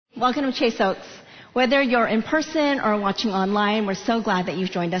Welcome to Chase Oaks. Whether you're in person or watching online, we're so glad that you've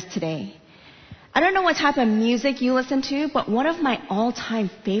joined us today. I don't know what type of music you listen to, but one of my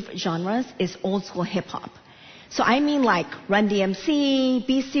all-time favorite genres is old school hip-hop. So I mean like Run DMC,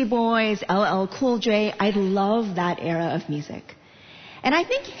 Beastie Boys, LL Cool J. I love that era of music. And I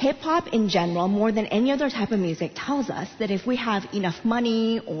think hip-hop in general, more than any other type of music, tells us that if we have enough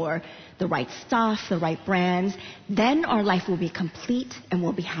money or the right stuff, the right brands, then our life will be complete and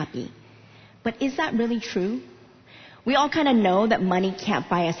we'll be happy. But is that really true? We all kind of know that money can't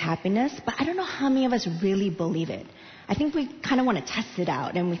buy us happiness, but I don't know how many of us really believe it. I think we kind of want to test it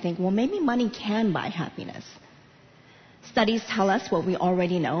out and we think, well, maybe money can buy happiness. Studies tell us what we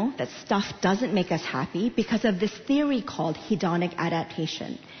already know, that stuff doesn't make us happy because of this theory called hedonic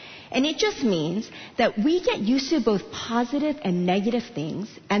adaptation. And it just means that we get used to both positive and negative things,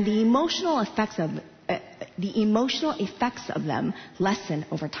 and the emotional effects of them lessen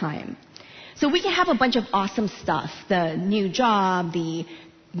over time. So we can have a bunch of awesome stuff, the new job, the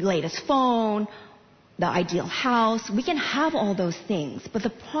latest phone, the ideal house. We can have all those things, but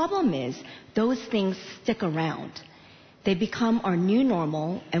the problem is those things stick around. They become our new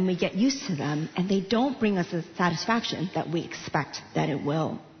normal, and we get used to them, and they don't bring us the satisfaction that we expect that it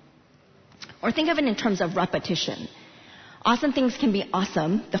will. Or think of it in terms of repetition. Awesome things can be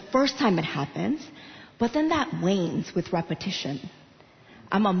awesome the first time it happens, but then that wanes with repetition.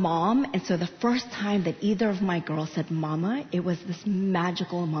 I'm a mom, and so the first time that either of my girls said mama, it was this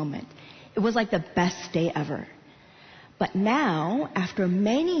magical moment. It was like the best day ever. But now, after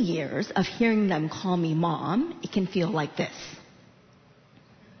many years of hearing them call me mom, it can feel like this.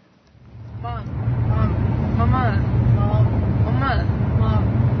 Mom, mom, mama, mom, mama, mom,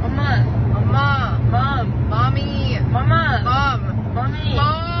 mama, mama, mom, mommy, mama, mom, mommy,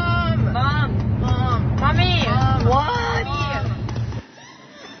 mom, mom, mom, mommy, mom, What? Mom.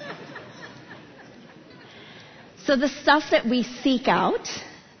 So the stuff that we seek out,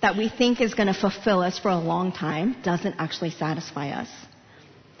 that we think is going to fulfill us for a long time, doesn't actually satisfy us.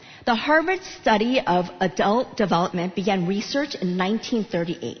 The Harvard study of adult development began research in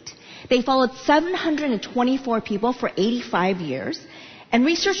 1938. They followed 724 people for 85 years, and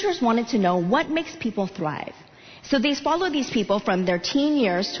researchers wanted to know what makes people thrive. So they followed these people from their teen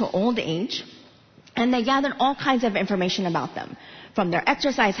years to old age, and they gathered all kinds of information about them, from their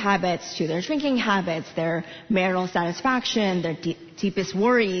exercise habits to their drinking habits, their marital satisfaction, their deepest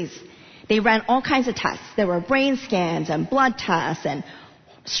worries. They ran all kinds of tests. There were brain scans and blood tests and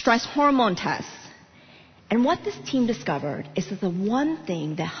stress hormone tests. And what this team discovered is that the one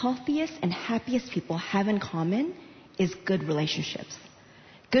thing the healthiest and happiest people have in common is good relationships.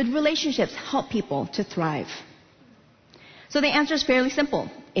 Good relationships help people to thrive. So the answer is fairly simple.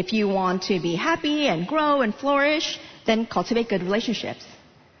 If you want to be happy and grow and flourish, then cultivate good relationships.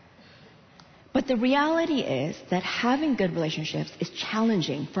 But the reality is that having good relationships is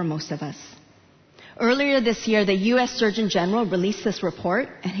challenging for most of us. Earlier this year, the U.S. Surgeon General released this report,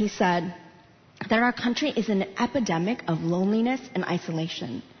 and he said that our country is in an epidemic of loneliness and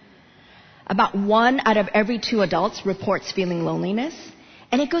isolation. About 1 out of every 2 adults reports feeling loneliness,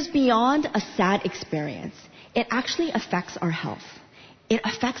 and it goes beyond a sad experience. It actually affects our health. It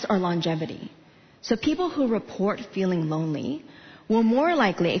affects our longevity. So people who report feeling lonely will more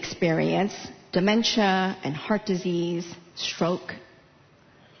likely experience dementia and heart disease, stroke.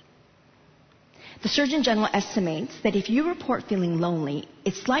 The Surgeon General estimates that if you report feeling lonely,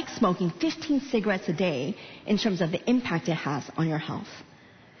 it's like smoking 15 cigarettes a day in terms of the impact it has on your health.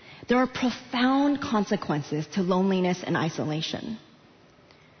 There are profound consequences to loneliness and isolation.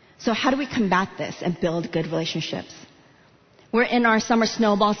 So how do we combat this and build good relationships? We're in our Summer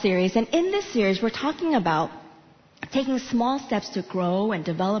Snowball series, and in this series, we're talking about taking small steps to grow and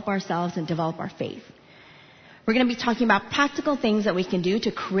develop ourselves and develop our faith. We're going to be talking about practical things that we can do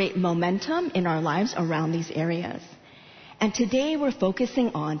to create momentum in our lives around these areas. And today, we're focusing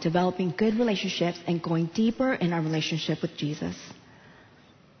on developing good relationships and going deeper in our relationship with Jesus.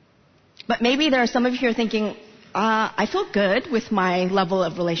 But maybe there are some of you here thinking, I feel good with my level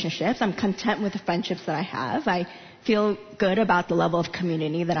of relationships. I'm content with the friendships that I have. I feel good about the level of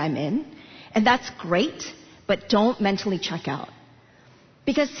community that I'm in. And that's great, but don't mentally check out.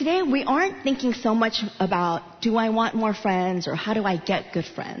 Because today we aren't thinking so much about, do I want more friends or how do I get good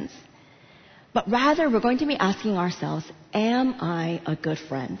friends? But rather, we're going to be asking ourselves, am I a good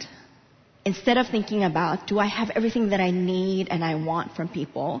friend? Instead of thinking about, do I have everything that I need and I want from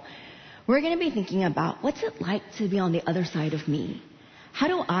people? We're going to be thinking about, what's it like to be on the other side of me? How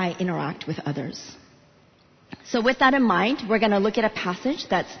do I interact with others? So with that in mind, we're going to look at a passage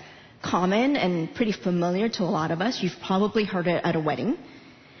that's common and pretty familiar to a lot of us. You've probably heard it at a wedding.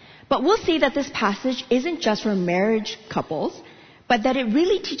 But we'll see that this passage isn't just for marriage couples, but that it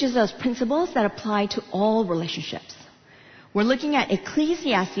really teaches us principles that apply to all relationships. We're looking at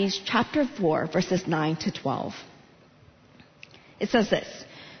Ecclesiastes chapter 4, verses 9 to 12. It says this,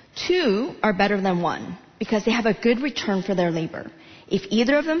 "Two are better than one, because they have a good return for their labor. If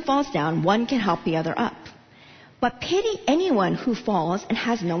either of them falls down, one can help the other up. But pity anyone who falls and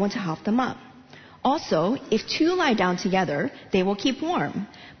has no one to help them up. Also, if two lie down together, they will keep warm.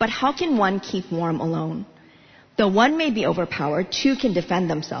 But how can one keep warm alone? Though one may be overpowered, two can defend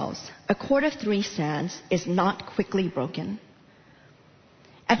themselves. A cord of three strands is not quickly broken."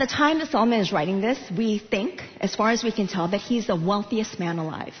 At the time that Solomon is writing this, we think, as far as we can tell, that he's the wealthiest man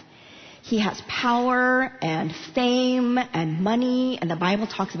alive. He has power and fame and money, and the Bible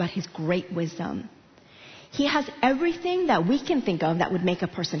talks about his great wisdom. He has everything that we can think of that would make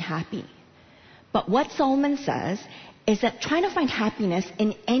a person happy. But what Solomon says is that trying to find happiness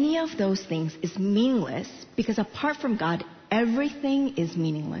in any of those things is meaningless, because apart from God, everything is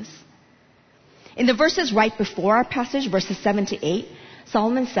meaningless. In the verses right before our passage, verses 7 to 8,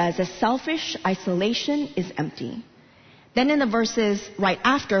 Solomon says that selfish isolation is empty. Then in the verses right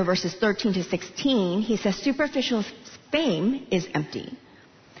after, verses 13 to 16, he says superficial fame is empty.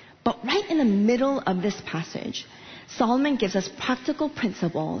 But right in the middle of this passage, Solomon gives us practical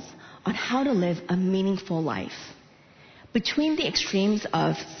principles on how to live a meaningful life. Between the extremes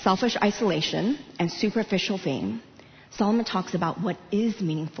of selfish isolation and superficial fame, Solomon talks about what is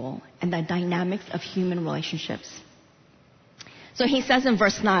meaningful and the dynamics of human relationships. So he says in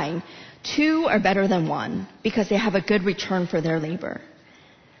verse 9, "Two are better than one because they have a good return for their labor."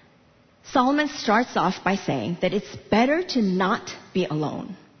 Solomon starts off by saying that it's better to not be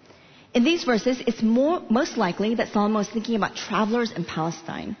alone. In these verses, it's most likely that Solomon was thinking about travelers in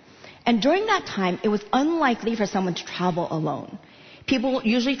Palestine. And during that time, it was unlikely for someone to travel alone. People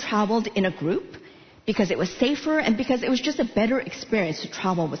usually traveled in a group because it was safer and because it was just a better experience to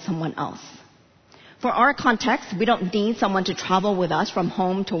travel with someone else. For our context, we don't need someone to travel with us from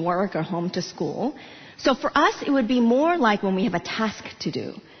home to work or home to school. So for us, it would be more like when we have a task to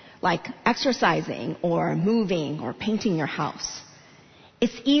do, like exercising or moving or painting your house.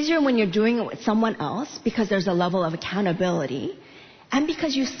 It's easier when you're doing it with someone else because there's a level of accountability and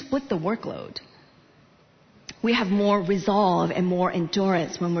because you split the workload. We have more resolve and more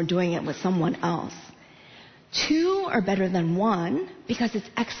endurance when we're doing it with someone else. Two are better than one because it's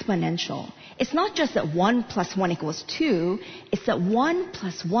exponential. It's not just that 1 + 1 = 2, it's that 1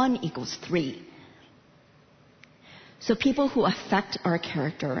 + 1 = 3. So people who affect our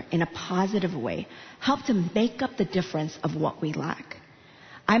character in a positive way help to make up the difference of what we lack.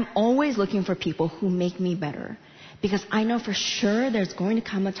 I'm always looking for people who make me better, because I know for sure there's going to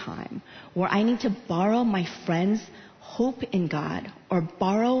come a time where I need to borrow my friends' hope in God or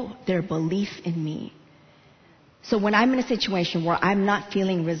borrow their belief in me. So when I'm in a situation where I'm not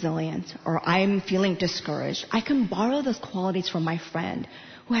feeling resilient or I'm feeling discouraged, I can borrow those qualities from my friend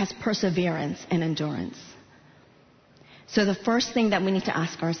who has perseverance and endurance. So the first thing that we need to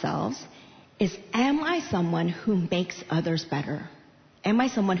ask ourselves is, am I someone who makes others better? Am I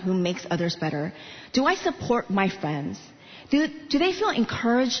someone who makes others better? Do I support my friends? Do they feel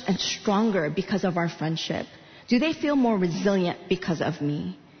encouraged and stronger because of our friendship? Do they feel more resilient because of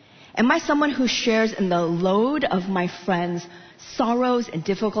me? Am I someone who shares in the load of my friends' sorrows and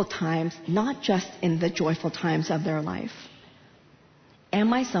difficult times, not just in the joyful times of their life?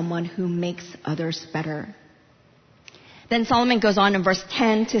 Am I someone who makes others better? Then Solomon goes on in verse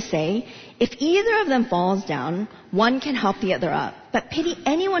 10 to say, "If either of them falls down, one can help the other up. But pity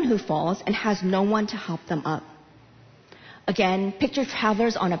anyone who falls and has no one to help them up." Again, picture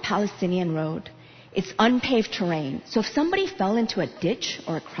travelers on a Palestinian road. It's unpaved terrain. So if somebody fell into a ditch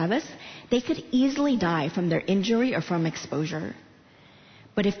or a crevice, they could easily die from their injury or from exposure.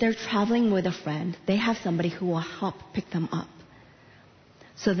 But if they're traveling with a friend, they have somebody who will help pick them up.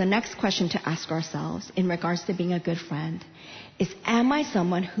 So the next question to ask ourselves in regards to being a good friend is, am I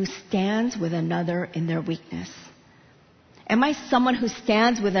someone who stands with another in their weakness? Am I someone who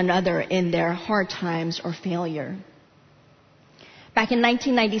stands with another in their hard times or failure? Back in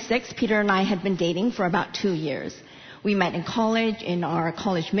 1996, Peter and I had been dating for about 2 years. We met in college, in our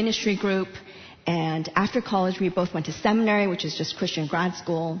college ministry group, and after college we both went to seminary, which is just Christian grad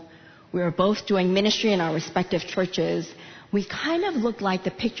school. We were both doing ministry in our respective churches. We kind of looked like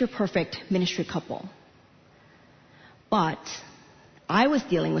the picture-perfect ministry couple. But I was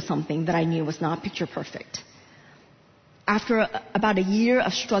dealing with something that I knew was not picture-perfect. After about a year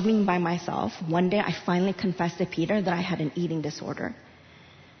of struggling by myself, one day I finally confessed to Peter that I had an eating disorder.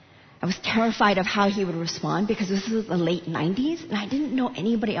 I was terrified of how he would respond because this was the late 90s and I didn't know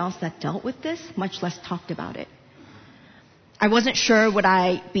anybody else that dealt with this, much less talked about it. I wasn't sure would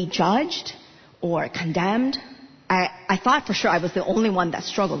I be judged or condemned. I thought for sure I was the only one that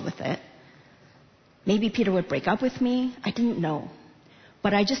struggled with it. Maybe Peter would break up with me. I didn't know.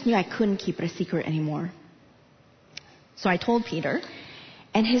 But I just knew I couldn't keep it a secret anymore. So I told Peter,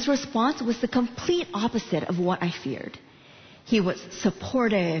 and his response was the complete opposite of what I feared. He was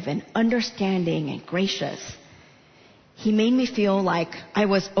supportive and understanding and gracious. He made me feel like I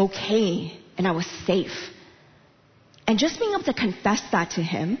was okay and I was safe. And just being able to confess that to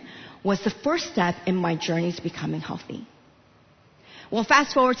him was the first step in my journey to becoming healthy. Well,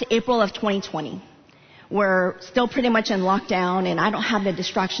 fast forward to April of 2020. We're still pretty much in lockdown and I don't have the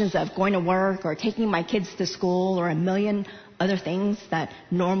distractions of going to work or taking my kids to school or a million other things that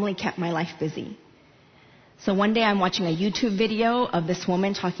normally kept my life busy. So one day I'm watching a YouTube video of this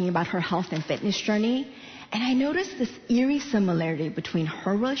woman talking about her health and fitness journey, and I noticed this eerie similarity between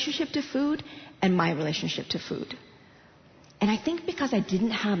her relationship to food and my relationship to food. And I think because I didn't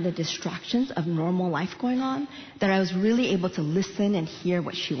have the distractions of normal life going on, that I was really able to listen and hear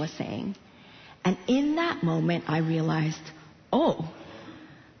what she was saying. And in that moment, I realized, oh,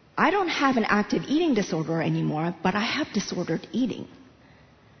 I don't have an active eating disorder anymore, but I have disordered eating.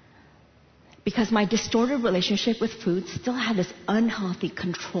 Because my distorted relationship with food still had this unhealthy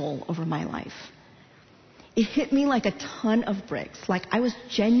control over my life. It hit me like a ton of bricks. Like I was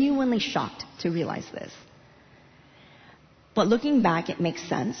genuinely shocked to realize this. But looking back, it makes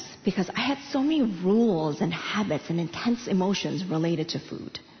sense because I had so many rules and habits and intense emotions related to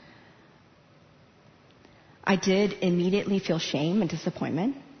food. I did immediately feel shame and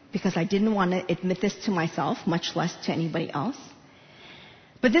disappointment because I didn't want to admit this to myself, much less to anybody else.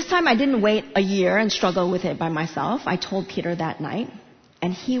 But this time I didn't wait a year and struggle with it by myself. I told Peter that night,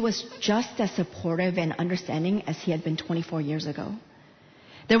 and he was just as supportive and understanding as he had been 24 years ago.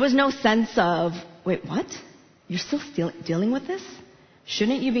 There was no sense of, wait, what? You're still dealing with this?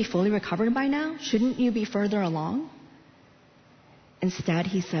 Shouldn't you be fully recovered by now? Shouldn't you be further along? Instead,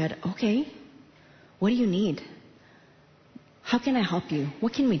 he said, okay, what do you need? How can I help you?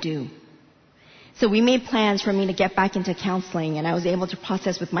 What can we do? So we made plans for me to get back into counseling, and I was able to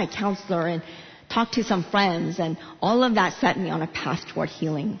process with my counselor and talk to some friends, and all of that set me on a path toward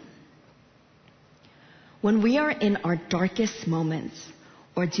healing. When we are in our darkest moments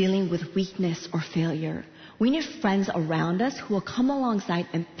or dealing with weakness or failure, we need friends around us who will come alongside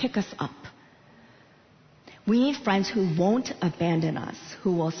and pick us up. We need friends who won't abandon us,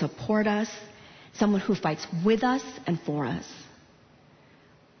 who will support us, someone who fights with us and for us.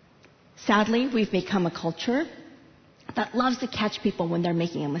 Sadly, we've become a culture that loves to catch people when they're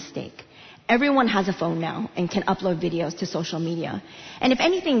making a mistake. Everyone has a phone now and can upload videos to social media. And if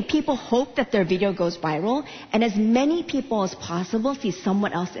anything, people hope that their video goes viral and as many people as possible see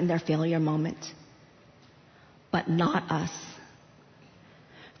someone else in their failure moment. But not us.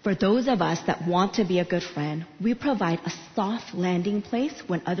 For those of us that want to be a good friend, we provide a soft landing place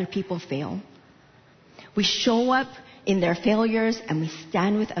when other people fail. We show up in their failures and we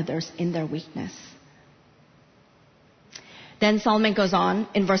stand with others in their weakness. Then Solomon goes on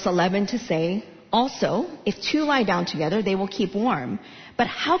in verse 11 to say, also, if two lie down together, they will keep warm. But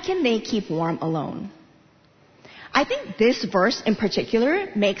how can they keep warm alone? I think this verse in particular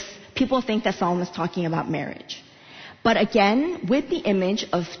makes people think that Solomon is talking about marriage. But again, with the image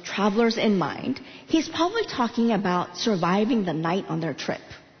of travelers in mind, he's probably talking about surviving the night on their trip.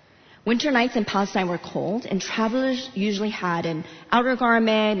 Winter nights in Palestine were cold, and travelers usually had an outer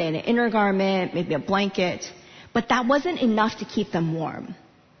garment and an inner garment, maybe a blanket, but that wasn't enough to keep them warm.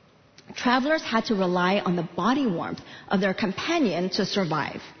 Travelers had to rely on the body warmth of their companion to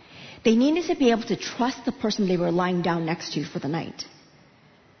survive. They needed to be able to trust the person they were lying down next to for the night.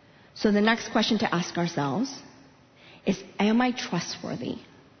 So the next question to ask ourselves is, am I trustworthy?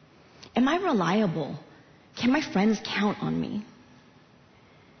 Am I reliable? Can my friends count on me?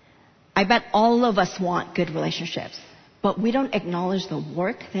 I bet all of us want good relationships, but we don't acknowledge the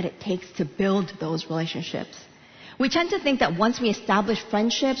work that it takes to build those relationships. We tend to think that once we establish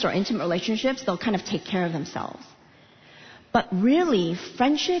friendships or intimate relationships, they'll kind of take care of themselves. But really,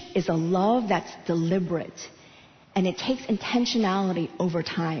 friendship is a love that's deliberate, and it takes intentionality over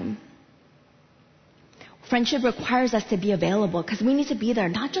time. Friendship requires us to be available because we need to be there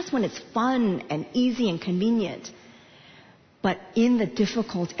not just when it's fun and easy and convenient, but in the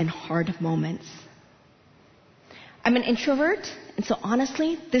difficult and hard moments. I'm an introvert, and so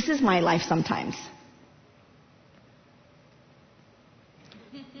honestly, this is my life sometimes.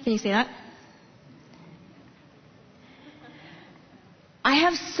 Can you see that? I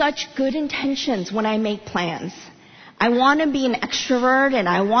have such good intentions when I make plans. I want to be an extrovert and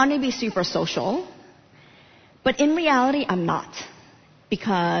I want to be super social. But in reality, I'm not.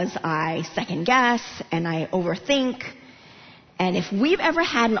 Because I second guess and I overthink. And if we've ever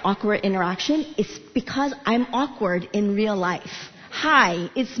had an awkward interaction, it's because I'm awkward in real life. Hi,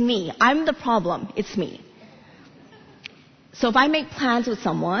 it's me. I'm the problem. It's me. So if I make plans with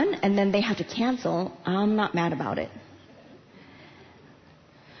someone and then they have to cancel, I'm not mad about it.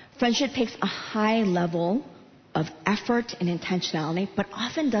 Friendship takes a high level of effort and intentionality, but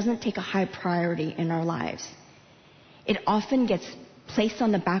often doesn't take a high priority in our lives. It often gets placed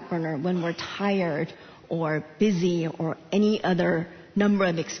on the back burner when we're tired or busy or any other number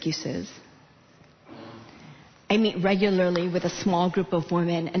of excuses. I meet regularly with a small group of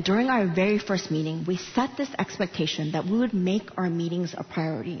women, and during our very first meeting, we set this expectation that we would make our meetings a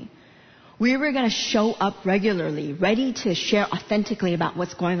priority. We were going to show up regularly, ready to share authentically about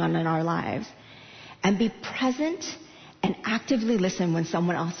what's going on in our lives, and be present and actively listen when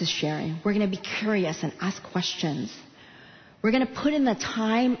someone else is sharing. We're going to be curious and ask questions. We're going to put in the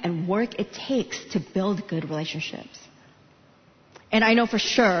time and work it takes to build good relationships. And I know for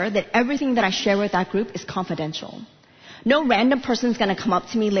sure that everything that I share with that group is confidential. No random person's going to come up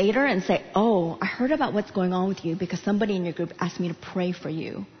to me later and say, oh, I heard about what's going on with you because somebody in your group asked me to pray for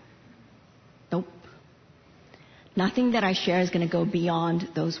you. Nope. Nothing that I share is going to go beyond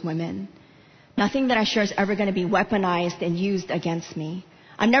those women. Nothing that I share is ever going to be weaponized and used against me.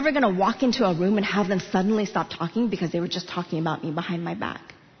 I'm never going to walk into a room and have them suddenly stop talking because they were just talking about me behind my back.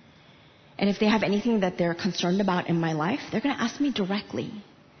 And if they have anything that they're concerned about in my life, they're going to ask me directly.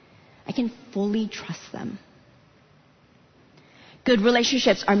 I can fully trust them. Good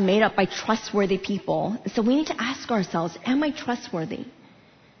relationships are made up by trustworthy people. So we need to ask ourselves, am I trustworthy?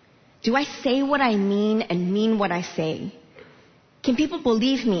 Do I say what I mean and mean what I say? Can people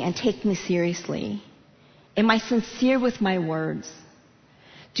believe me and take me seriously? Am I sincere with my words?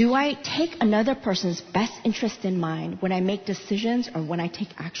 Do I take another person's best interest in mind when I make decisions or when I take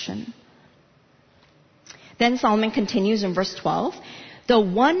action? Then Solomon continues in verse 12, though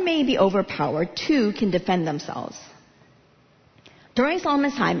one may be overpowered, two can defend themselves. During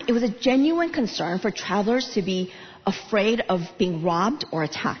Solomon's time, it was a genuine concern for travelers to be afraid of being robbed or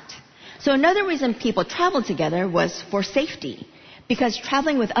attacked. So another reason people traveled together was for safety, because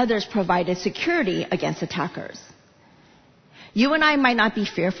traveling with others provided security against attackers. You and I might not be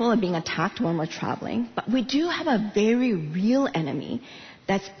fearful of being attacked when we're traveling, but we do have a very real enemy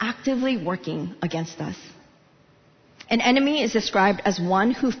that's actively working against us. An enemy is described as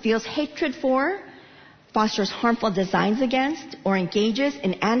one who feels hatred for, fosters harmful designs against, or engages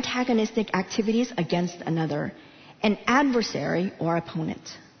in antagonistic activities against another, an adversary or opponent.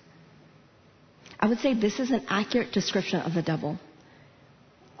 I would say this is an accurate description of the devil.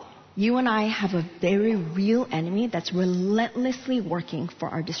 You and I have a very real enemy that's relentlessly working for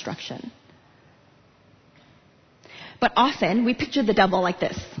our destruction. But often we picture the devil like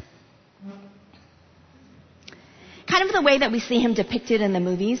this. Kind of the way that we see him depicted in the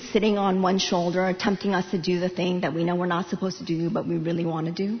movies, sitting on one shoulder, tempting us to do the thing that we know we're not supposed to do, but we really want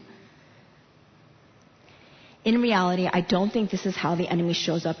to do. In reality, I don't think this is how the enemy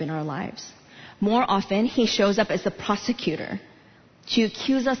shows up in our lives. More often, he shows up as the prosecutor to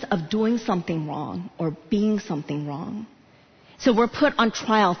accuse us of doing something wrong or being something wrong. So we're put on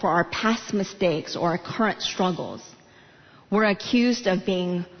trial for our past mistakes or our current struggles. We're accused of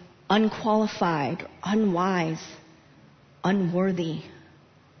being unqualified, unwise, unworthy,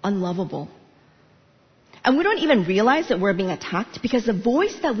 unlovable. And we don't even realize that we're being attacked because the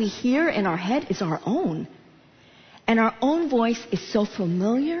voice that we hear in our head is our own. And our own voice is so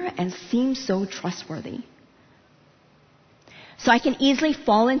familiar and seems so trustworthy. So I can easily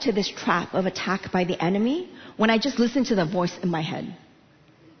fall into this trap of attack by the enemy when I just listen to the voice in my head.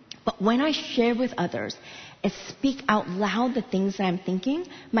 But when I share with others and speak out loud the things that I'm thinking,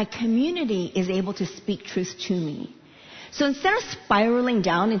 my community is able to speak truth to me. So instead of spiraling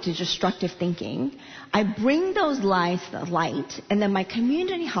down into destructive thinking, I bring those lies to light, and then my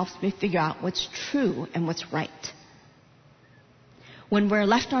community helps me figure out what's true and what's right. When we're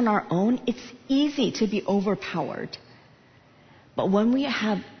left on our own, it's easy to be overpowered. But when we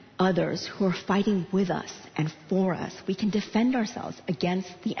have others who are fighting with us and for us, we can defend ourselves against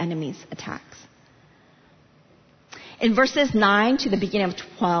the enemy's attacks. In verses 9 to the beginning of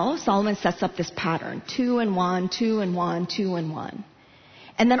 12, Solomon sets up this pattern, 2 and 1, 2 and 1, 2 and 1.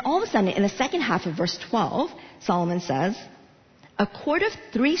 And then all of a sudden, in the second half of verse 12, Solomon says, a cord of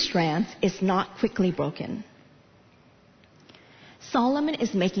 3 strands is not quickly broken. Solomon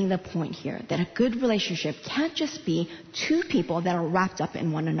is making the point here that a good relationship can't just be two people that are wrapped up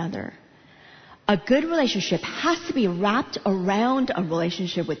in one another. A good relationship has to be wrapped around a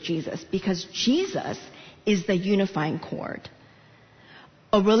relationship with Jesus because Jesus is the unifying cord.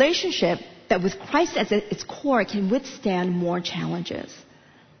 A relationship that with Christ as its core can withstand more challenges.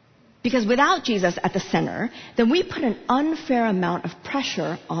 Because without Jesus at the center, then we put an unfair amount of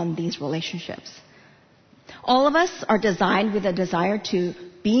pressure on these relationships. All of us are designed with a desire to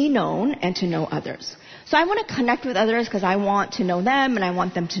be known and to know others. So I want to connect with others because I want to know them and I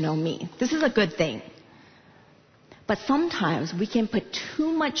want them to know me. This is a good thing. But sometimes we can put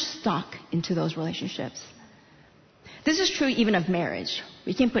too much stock into those relationships. This is true even of marriage.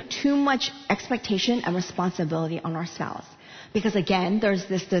 We can put too much expectation and responsibility on our spouse. Because again, there's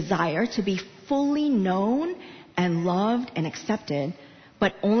this desire to be fully known and loved and accepted,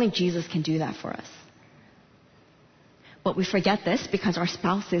 but only Jesus can do that for us. But we forget this because our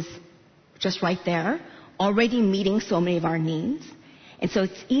spouse is just right there, already meeting so many of our needs. And so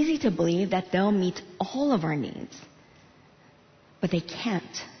it's easy to believe that they'll meet all of our needs. But they can't,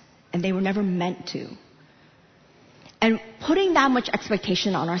 and they were never meant to. And putting that much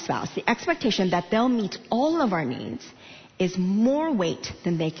expectation on our spouse, the expectation that they'll meet all of our needs, is more weight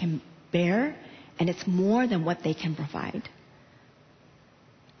than they can bear, and it's more than what they can provide.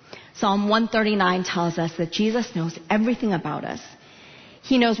 Psalm 139 tells us that Jesus knows everything about us.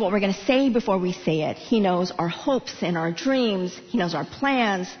 He knows what we're going to say before we say it. He knows our hopes and our dreams. He knows our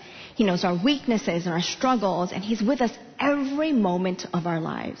plans. He knows our weaknesses and our struggles, and He's with us every moment of our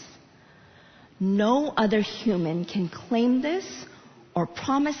lives. No other human can claim this or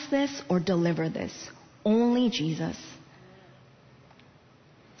promise this or deliver this. Only Jesus.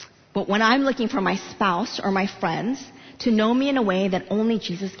 But when I'm looking for my spouse or my friends to know me in a way that only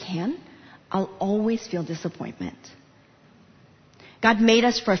Jesus can, I'll always feel disappointment. God made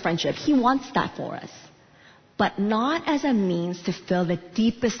us for friendship. He wants that for us. But not as a means to fill the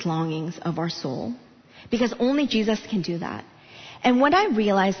deepest longings of our soul. Because only Jesus can do that. And when I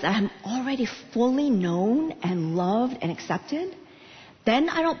realize that I'm already fully known and loved and accepted, then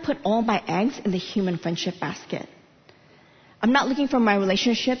I don't put all my eggs in the human friendship basket. I'm not looking for my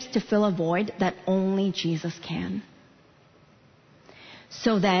relationships to fill a void that only Jesus can.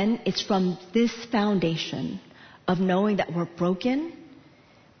 So then, it's from this foundation of knowing that we're broken,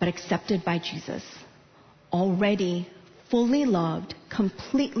 but accepted by Jesus, already fully loved,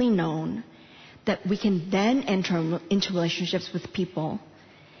 completely known, that we can then enter into relationships with people.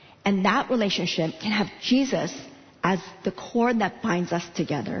 And that relationship can have Jesus as the cord that binds us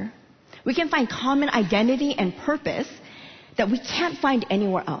together. We can find common identity and purpose that we can't find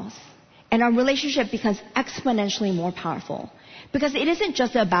anywhere else. And our relationship becomes exponentially more powerful. Because it isn't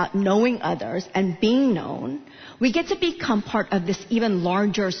just about knowing others and being known. We get to become part of this even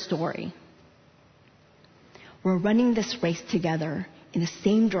larger story. We're running this race together in the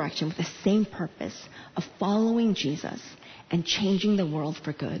same direction with the same purpose of following Jesus and changing the world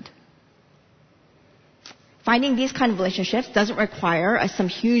for good. Finding these kind of relationships doesn't require some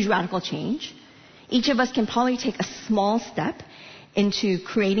huge radical change. Each of us can probably take a small step into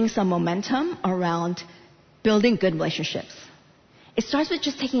creating some momentum around building good relationships. It starts with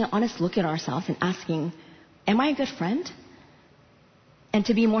just taking an honest look at ourselves and asking, am I a good friend? And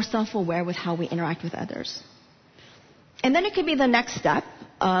to be more self-aware with how we interact with others. And then it could be the next step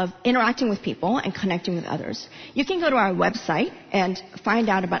of interacting with people and connecting with others. You can go to our website and find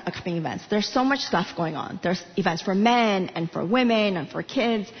out about upcoming events. There's so much stuff going on. There's events for men and for women and for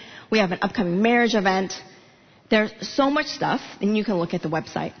kids. We have an upcoming marriage event. There's so much stuff, and you can look at the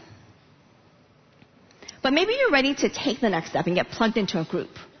website. But maybe you're ready to take the next step and get plugged into a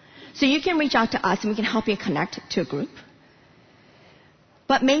group. So you can reach out to us and we can help you connect to a group.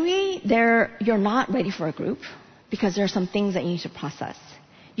 But maybe you're not ready for a group because there are some things that you need to process.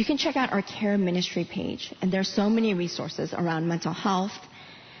 You can check out our care ministry page, and there's so many resources around mental health.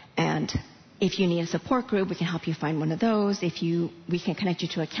 And if you need a support group, we can help you find one of those. We can connect you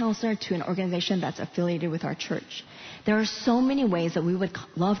to a counselor, to an organization that's affiliated with our church. There are so many ways that we would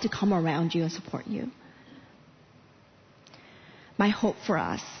love to come around you and support you. My hope for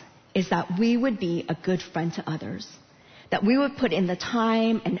us is that we would be a good friend to others, that we would put in the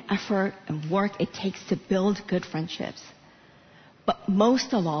time and effort and work it takes to build good friendships. But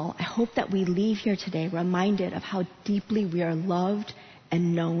most of all, I hope that we leave here today reminded of how deeply we are loved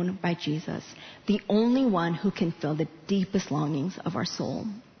and known by Jesus, the only one who can fill the deepest longings of our soul.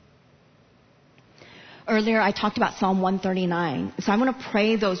 Earlier, I talked about Psalm 139, so I want to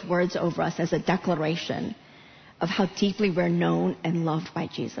pray those words over us as a declaration of how deeply we're known and loved by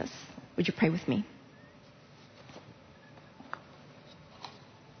Jesus. Would you pray with me?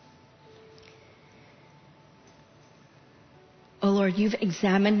 Lord, you've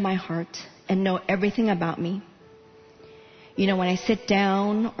examined my heart and know everything about me. You know when I sit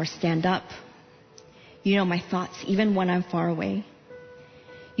down or stand up. You know my thoughts even when I'm far away.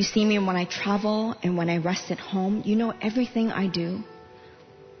 You see me when I travel and when I rest at home. You know everything I do.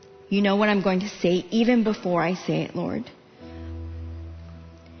 You know what I'm going to say even before I say it, Lord.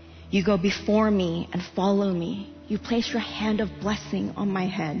 You go before me and follow me. You place your hand of blessing on my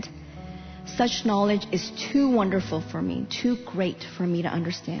head. Such knowledge is too wonderful for me, too great for me to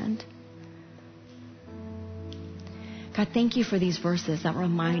understand. God, thank you for these verses that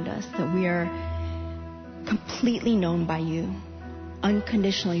remind us that we are completely known by you,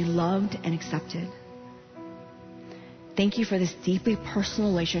 unconditionally loved and accepted. Thank you for this deeply personal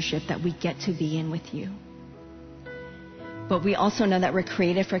relationship that we get to be in with you. But we also know that we're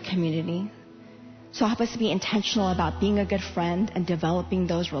created for community. So help us to be intentional about being a good friend and developing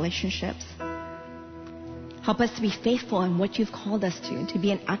those relationships. Help us to be faithful in what you've called us to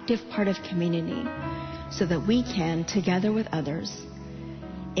be an active part of community so that we can, together with others,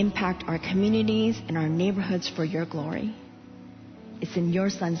 impact our communities and our neighborhoods for your glory. It's in your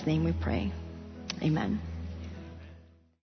Son's name we pray. Amen.